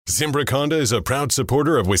Zimbrick Honda is a proud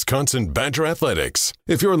supporter of Wisconsin Badger Athletics.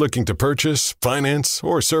 If you're looking to purchase, finance,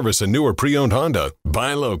 or service a new or pre-owned Honda,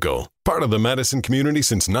 buy local. Part of the Madison community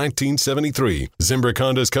since 1973, Zimbrick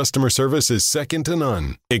Honda's customer service is second to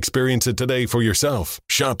none. Experience it today for yourself.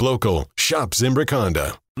 Shop local. Shop Zimbrick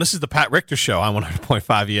Honda. This is the Pat Richter Show on 100.5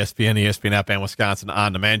 ESPN, ESPN app, and Wisconsin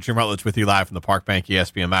On Demand. Jim Rutledge with you live from the Park Bank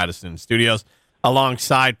ESPN Madison studios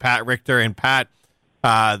alongside Pat Richter. And Pat,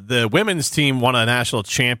 the women's team won a national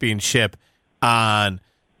championship on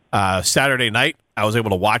Saturday night. I was able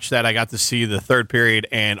to watch that. I got to see the third period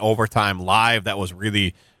and overtime live. That was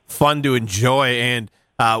really fun to enjoy. And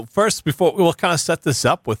first, before we'll kind of set this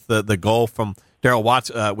up with the goal from Daryl Watts,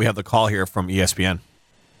 we have the call here from ESPN.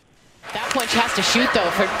 That point she has to shoot, though,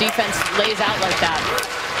 if her defense lays out like that.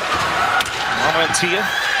 Lamantia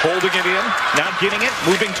holding it in, now getting it,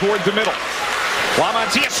 moving toward the middle.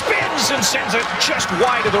 Lamantia spins and sends it just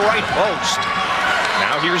wide of the right post.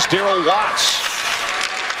 Now here's Daryl Watts.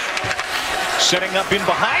 Setting up in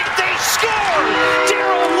behind, they score!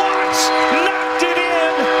 Daryl Watts knocked it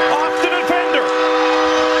in off the defender.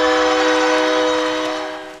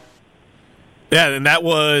 Yeah, and that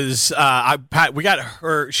was Pat. We got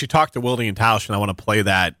her. She talked to Wilding and Tausch, and I want to play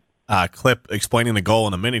that clip explaining the goal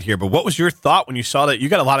in a minute here. But what was your thought when you saw that? You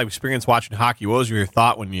got a lot of experience watching hockey. What was your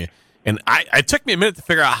thought when you? And it took me a minute to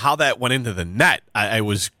figure out how that went into the net. I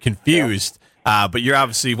was confused, but you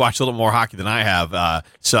obviously watched a little more hockey than I have,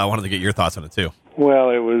 so I wanted to get your thoughts on it too. Well,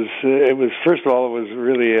 it was first of all, it was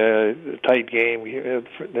really a tight game. We had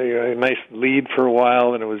a nice lead for a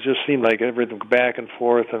while, and it was just seemed like everything back and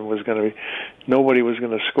forth, and was going to be nobody was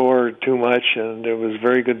going to score too much, and it was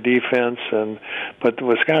very good defense. But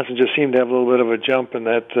Wisconsin just seemed to have a little bit of a jump in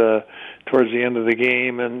that towards the end of the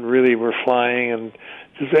game, and really were flying. And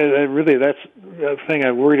just really, that's the thing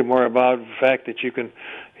I worried more about: the fact that you can,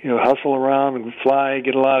 hustle around and fly,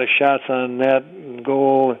 get a lot of shots on net and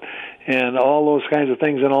goal. And all those kinds of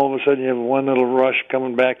things, and all of a sudden you have one little rush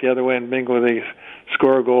coming back the other way, and bingo, they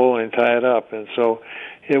score a goal and tie it up. And so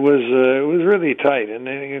it was really tight. And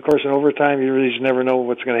then, of course, in overtime, you really just never know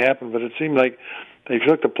what's going to happen. But it seemed like they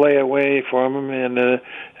took the play away from him, and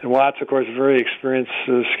Watts, of course, a very experienced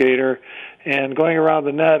skater, and going around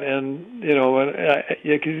the net, and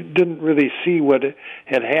you didn't really see what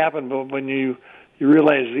had happened, but when you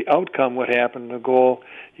realize the outcome, what happened, the goal,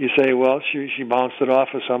 you say, well, she bounced it off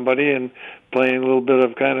of somebody and playing a little bit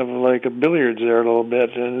of kind of like a billiards there a little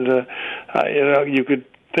bit. And, you could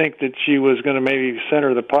think that she was going to maybe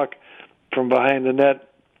center the puck from behind the net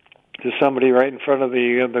to somebody right in front of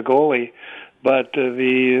the goalie. But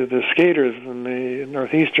the skaters from the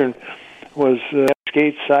Northeastern was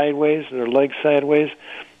skate sideways, their legs sideways.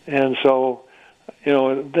 And so,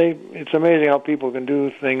 it's amazing how people can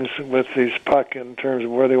do things with this puck in terms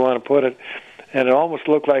of where they want to put it. And it almost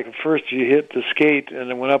looked like at first you hit the skate and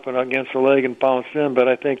it went up and against the leg and bounced in, but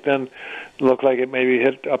I think then it looked like it maybe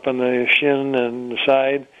hit up on the shin and the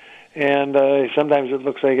side. And sometimes it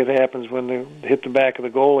looks like it happens when they hit the back of the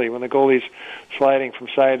goalie, when the goalie's sliding from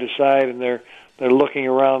side to side and they're looking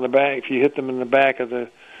around the back. If you hit them in the back of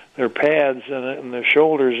their pads and their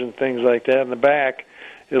shoulders and things like that in the back,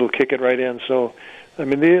 it'll kick it right in. So, I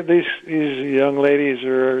mean, these young ladies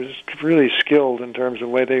are really skilled in terms of the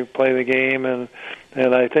way they play the game, and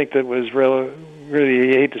I think that was really,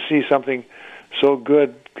 you hate to see something so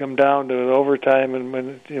good come down to overtime, and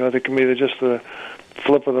when there can be just the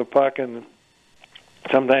flip of the puck, and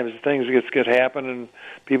sometimes things get happen and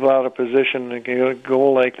people out of position and can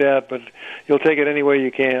go like that, but you'll take it any way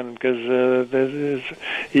you can, because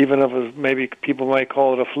even if maybe people might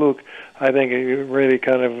call it a fluke, I think it really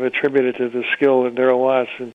kind of attributed to the skill of Daryl Watts, and